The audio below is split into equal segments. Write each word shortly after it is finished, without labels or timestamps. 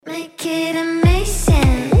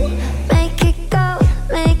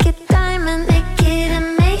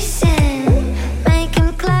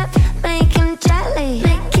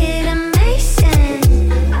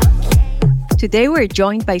Today we're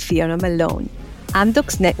joined by Fiona Malone,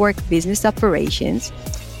 Amdocs Network Business Operations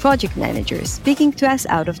Project Manager, speaking to us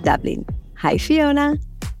out of Dublin. Hi, Fiona.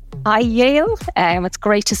 Hi, Yale. It's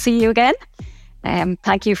great to see you again.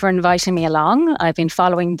 Thank you for inviting me along. I've been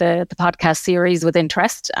following the podcast series with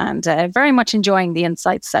interest and very much enjoying the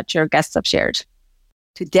insights that your guests have shared.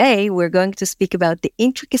 Today, we're going to speak about the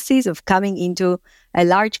intricacies of coming into a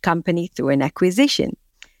large company through an acquisition.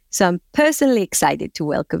 So I'm personally excited to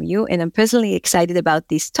welcome you, and I'm personally excited about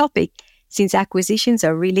this topic since acquisitions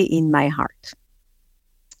are really in my heart.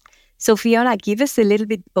 So Fiona, give us a little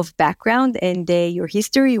bit of background and your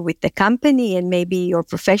history with the company and maybe your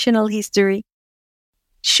professional history.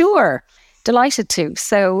 Sure, delighted to.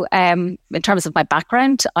 So in terms of my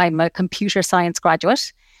background, I'm a computer science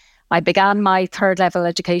graduate. I began my third level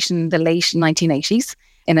education in the late 1980s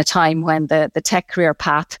in a time when the tech career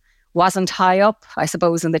path wasn't high up, I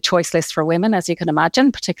suppose, in the choice list for women, as you can imagine,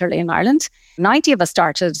 particularly in Ireland. 90 of us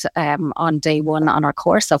started on day one on our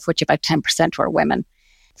course, of which about 10% were women.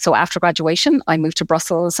 So after graduation, I moved to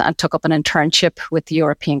Brussels and took up an internship with the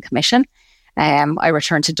European Commission. I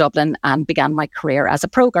returned to Dublin and began my career as a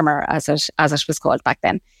programmer, as it was called back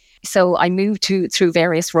then. So I moved through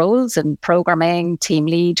various roles in programming, team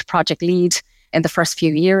lead, project lead in the first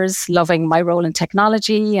few years, loving my role in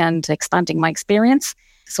technology and expanding my experience.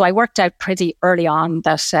 So I worked out pretty early on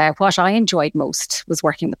that what I enjoyed most was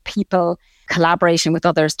working with people, collaborating with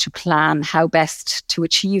others to plan how best to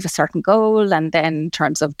achieve a certain goal, and then in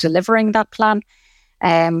terms of delivering that plan.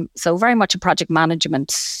 So very much a project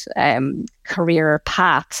management career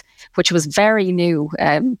path, which was very new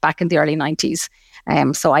back in the early 90s.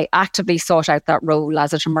 So I actively sought out that role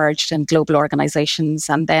as it emerged in global organizations,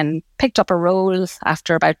 and then picked up a role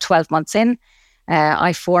after about 12 months in.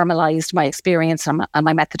 I formalized my experience and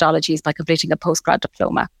my methodologies by completing a postgrad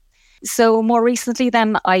diploma. So more recently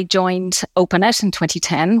then, I joined Openet in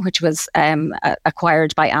 2010, which was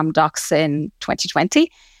acquired by Amdocs in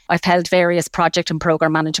 2020. I've held various project and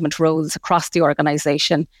program management roles across the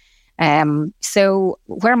organization. So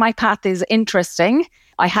where my path is interesting,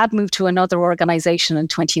 I had moved to another organization in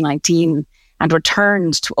 2019 and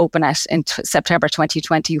returned to Openet in September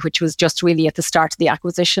 2020, which was just really at the start of the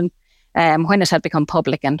acquisition, when it had become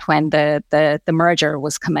public and when the merger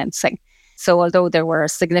was commencing. So although there were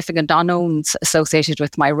significant unknowns associated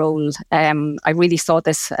with my role, I really saw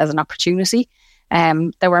this as an opportunity.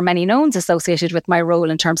 There were many knowns associated with my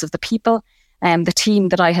role in terms of the people and the team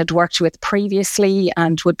that I had worked with previously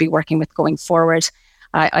and would be working with going forward.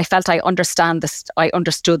 I felt I understood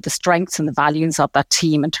the strengths and the values of that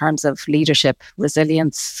team in terms of leadership,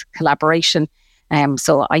 resilience, collaboration.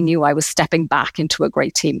 So I knew I was stepping back into a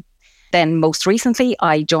great team. Then most recently,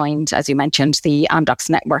 I joined, as you mentioned, the Amdocs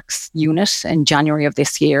Networks unit in January of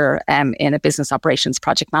this year in a business operations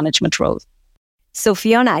project management role. So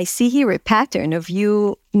Fiona, I see here a pattern of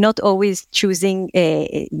you not always choosing,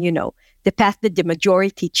 the path that the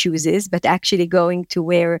majority chooses, but actually going to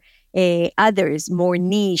where others, more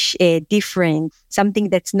niche, different, something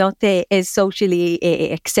that's not as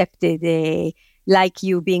socially accepted, like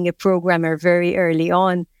you being a programmer very early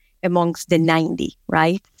on amongst the 90,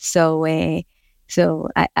 right? So is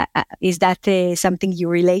that something you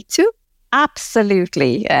relate to?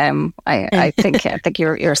 Absolutely. I think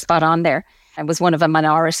you're spot on there. I was one of a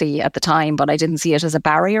minority at the time, but I didn't see it as a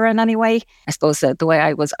barrier in any way. I suppose the way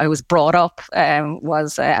I was brought up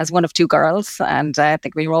was as one of two girls, and I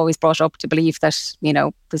think we were always brought up to believe that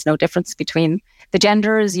there's no difference between the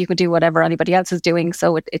genders. You can do whatever anybody else is doing,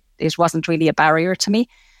 so it wasn't really a barrier to me.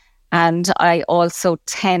 And I also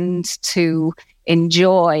tend to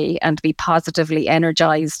enjoy and be positively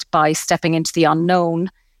energized by stepping into the unknown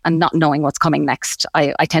and not knowing what's coming next.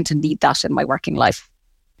 I tend to need that in my working life.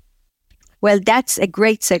 Well, that's a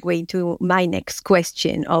great segue into my next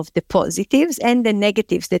question of the positives and the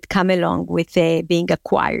negatives that come along with being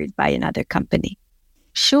acquired by another company.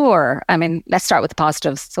 Sure. I mean, let's start with the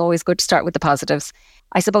positives. It's always good to start with the positives.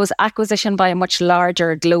 I suppose acquisition by a much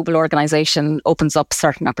larger global organization opens up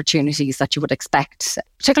certain opportunities that you would expect,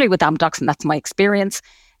 particularly with Amdocs, and that's my experience.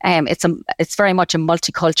 It's very much a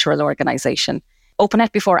multicultural organization.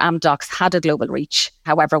 Openet before Amdocs had a global reach.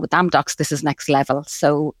 However, with Amdocs, this is next level.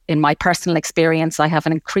 So in my personal experience, I have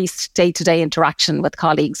an increased day-to-day interaction with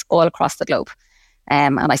colleagues all across the globe.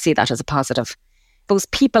 And I see that as a positive. Those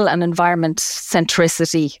people and environment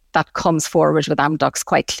centricity that comes forward with Amdocs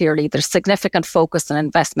quite clearly. There's significant focus and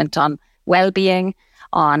investment on well-being,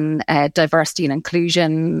 on diversity and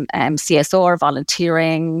inclusion, CSR,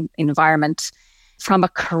 volunteering, environment. From a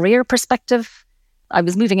career perspective, I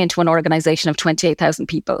was moving into an organisation of 28,000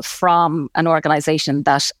 people from an organisation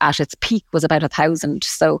that at its peak was about 1,000.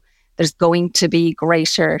 So There's going to be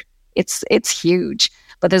greater, it's huge,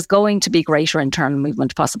 but there's going to be greater internal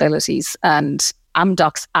movement possibilities. And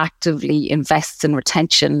Amdocs actively invests in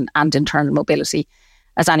retention and internal mobility,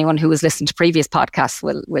 as anyone who has listened to previous podcasts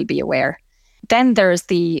will be aware. Then there's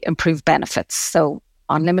the improved benefits. So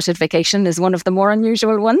unlimited vacation is one of the more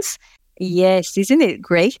unusual ones. Yes, isn't it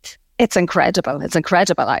great? It's incredible. It's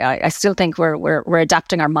incredible. I still think we're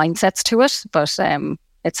adapting our mindsets to it, but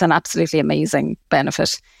it's an absolutely amazing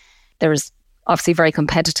benefit. There's obviously very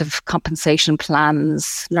competitive compensation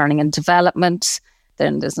plans, learning and development.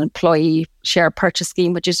 Then there's an employee share purchase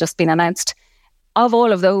scheme, which has just been announced. Of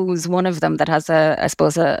all of those, one of them that has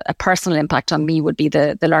a personal impact on me would be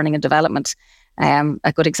the learning and development.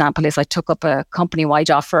 A good example is I took up a company-wide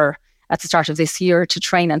offer at the start of this year to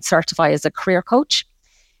train and certify as a career coach.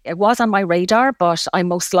 It was on my radar, but I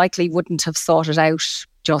most likely wouldn't have sought it out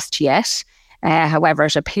just yet. However,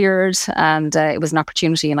 it appeared and it was an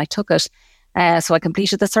opportunity and I took it. So I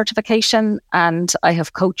completed the certification and I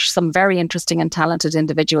have coached some very interesting and talented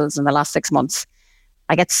individuals in the last 6 months.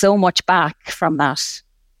 I get so much back from that.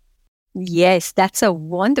 Yes, that's a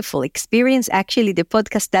wonderful experience. Actually, the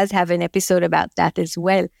podcast does have an episode about that as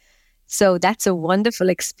well. So that's a wonderful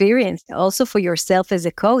experience also for yourself as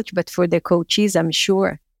a coach, but for the coaches, I'm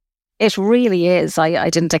sure. It really is.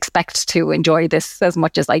 I didn't expect to enjoy this as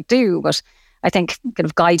much as I do, but I think kind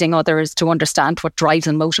of guiding others to understand what drives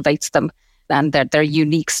and motivates them and their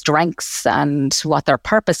unique strengths and what their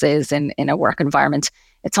purpose is in a work environment.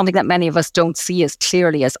 It's something that many of us don't see as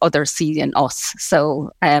clearly as others see in us.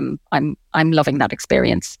 So I'm loving that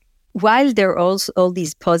experience. While there are also all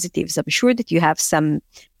these positives, I'm sure that you have some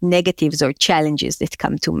negatives or challenges that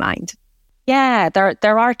come to mind. Yeah,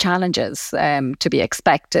 there are challenges to be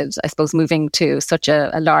expected. I suppose moving to such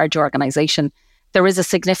a large organisation, there is a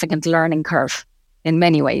significant learning curve in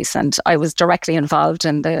many ways. And I was directly involved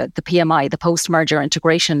in the PMI, the post-merger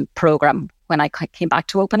integration programme, when I came back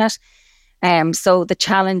to OpenET. So the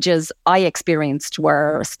challenges I experienced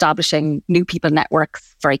were establishing new people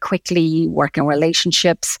networks very quickly, working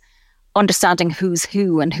relationships, understanding who's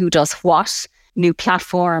who and who does what, new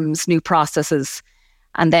platforms, new processes,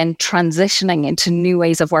 and then transitioning into new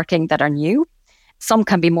ways of working that are new. Some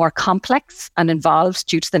can be more complex and involved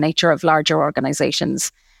due to the nature of larger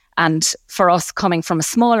organizations. And for us coming from a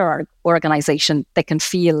smaller organization, they can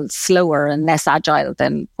feel slower and less agile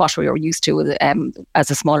than what we were used to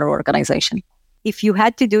as a smaller organization. If you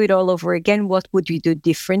had to do it all over again, what would you do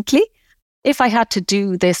differently? If I had to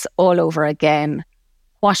do this all over again,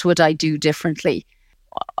 what would I do differently?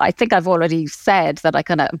 I think I've already said that I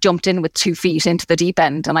kind of jumped in with 2 feet into the deep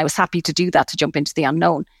end, and I was happy to do that, to jump into the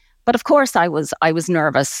unknown. But of course, I was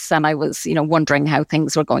nervous and I was, wondering how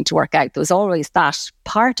things were going to work out. There was always that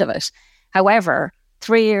part of it. However,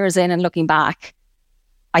 3 years in and looking back,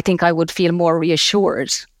 I think I would feel more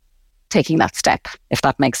reassured taking that step, if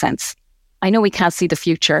that makes sense. I know we can't see the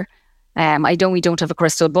future. I know we don't have a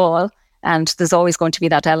crystal ball, and there's always going to be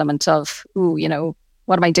that element of,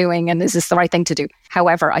 what am I doing? And is this the right thing to do?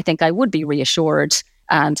 However, I think I would be reassured.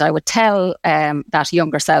 And I would tell that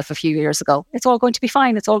younger self a few years ago, it's all going to be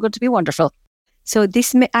fine. It's all going to be wonderful. So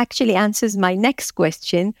this actually answers my next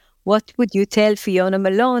question. What would you tell Fiona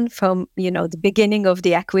Malone from, the beginning of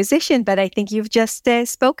the acquisition? But I think you've just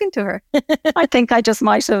spoken to her. I think I just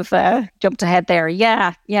might have jumped ahead there.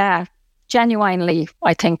 Yeah. Genuinely,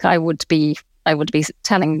 I think I would be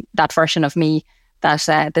telling that version of me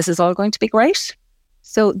that this is all going to be great.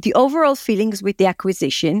 So the overall feelings with the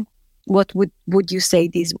acquisition, what would you say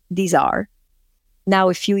these are now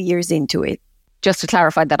a few years into it? Just to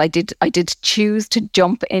clarify that I did choose to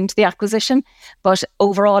jump into the acquisition, but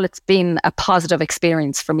overall it's been a positive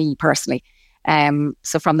experience for me personally.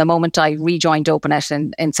 So from the moment I rejoined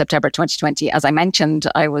OpenET in September 2020, as I mentioned,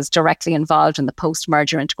 I was directly involved in the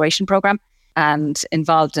post-merger integration program and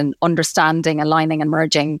involved in understanding, aligning and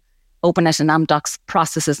merging OpenET and Amdocs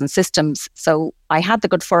processes and systems. So I had the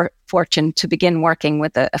good fortune to begin working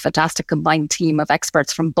with a fantastic combined team of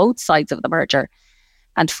experts from both sides of the merger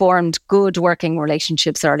and formed good working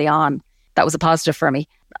relationships early on. That was a positive for me.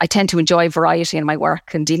 I tend to enjoy variety in my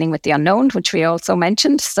work and dealing with the unknown, which we also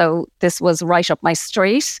mentioned. So this was right up my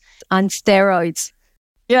street. On steroids.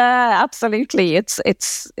 Yeah, absolutely.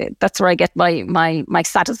 That's where I get my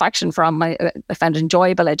satisfaction from. I found it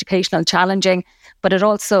enjoyable, educational, challenging, but it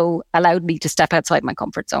also allowed me to step outside my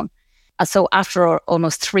comfort zone. So after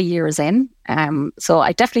almost 3 years in, so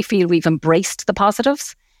I definitely feel we've embraced the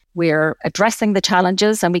positives. We're addressing the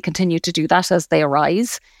challenges and we continue to do that as they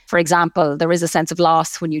arise. For example, there is a sense of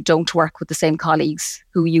loss when you don't work with the same colleagues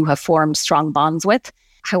who you have formed strong bonds with.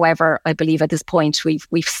 However, I believe at this point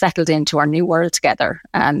we've settled into our new world together,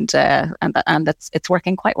 and it's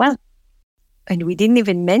working quite well. And we didn't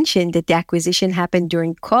even mention that the acquisition happened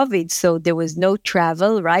during COVID, so there was no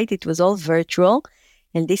travel, right? It was all virtual.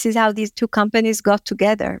 And this is how these two companies got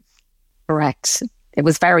together. Correct. It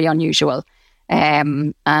was very unusual.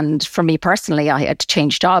 And for me personally, I had to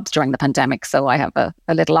change jobs during the pandemic. So I have a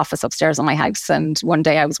little office upstairs in my house. And one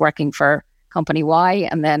day I was working for company Y.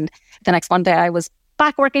 And then the next one day I was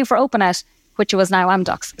back working for OpenET, which was now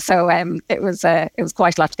Amdocs. So it was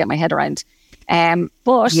quite a lot to get my head around.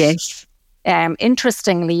 But yes.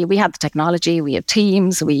 Interestingly, we had the technology, we had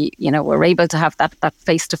Teams, we were able to have that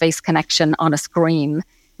face-to-face connection on a screen,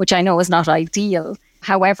 which I know is not ideal.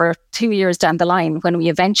 However, 2 years down the line, when we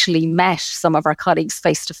eventually met some of our colleagues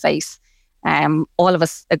face-to-face, all of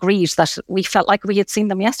us agreed that we felt like we had seen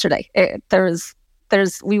them yesterday.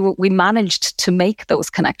 We managed to make those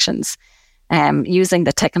connections using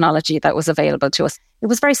the technology that was available to us. It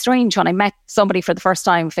was very strange when I met somebody for the first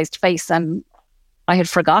time face-to-face, and I had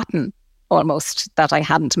forgotten almost that I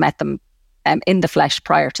hadn't met them in the flesh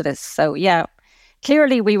prior to this. So yeah,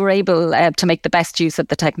 clearly we were able to make the best use of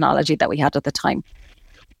the technology that we had at the time.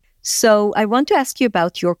 So I want to ask you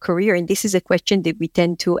about your career. And this is a question that we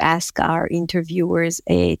tend to ask our interviewers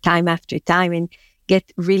time after time and get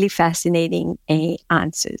really fascinating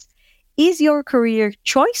answers. Is your career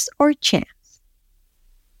choice or chance?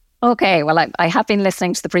 Okay, well, I have been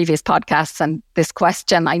listening to the previous podcasts, and this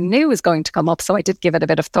question I knew was going to come up, so I did give it a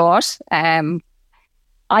bit of thought.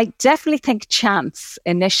 I definitely think chance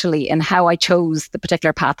initially in how I chose the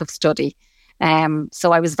particular path of study.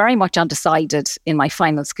 So I was very much undecided in my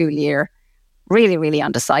final school year, really, really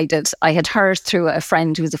undecided. I had heard through a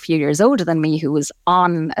friend who was a few years older than me who was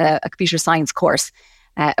on a computer science course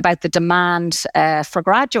about the demand for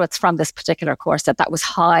graduates from this particular course, that was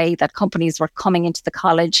high, that companies were coming into the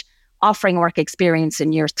college, offering work experience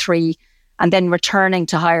in year 3, and then returning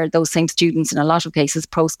to hire those same students in a lot of cases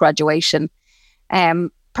post-graduation.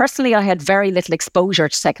 Personally, I had very little exposure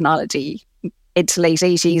to technology. It's late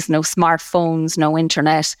 80s, no smartphones, no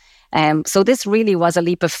internet. So this really was a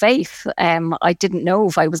leap of faith. I didn't know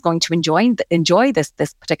if I was going to enjoy this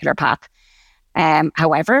particular path.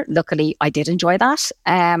 However, luckily, I did enjoy that.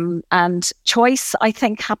 And choice, I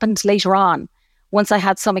think, happened later on. Once I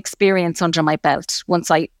had some experience under my belt,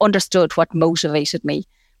 once I understood what motivated me,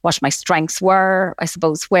 what my strengths were, I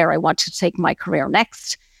suppose where I wanted to take my career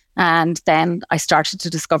next. And then I started to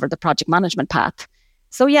discover the project management path.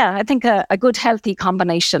 So yeah, I think a good healthy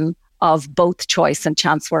combination of both choice and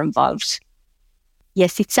chance were involved.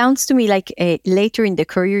 Yes, it sounds to me like later in the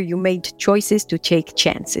career, you made choices to take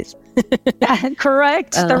chances.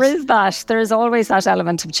 Correct. There is that. There is always that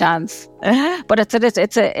element of chance. But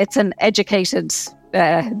it's an educated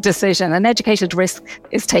decision. An educated risk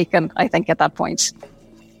is taken, I think, at that point.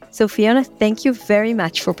 So Fiona, thank you very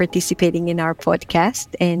much for participating in our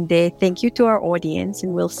podcast. And thank you to our audience.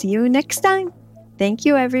 And we'll see you next time. Thank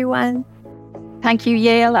you, everyone. Thank you,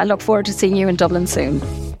 Yale. I look forward to seeing you in Dublin soon.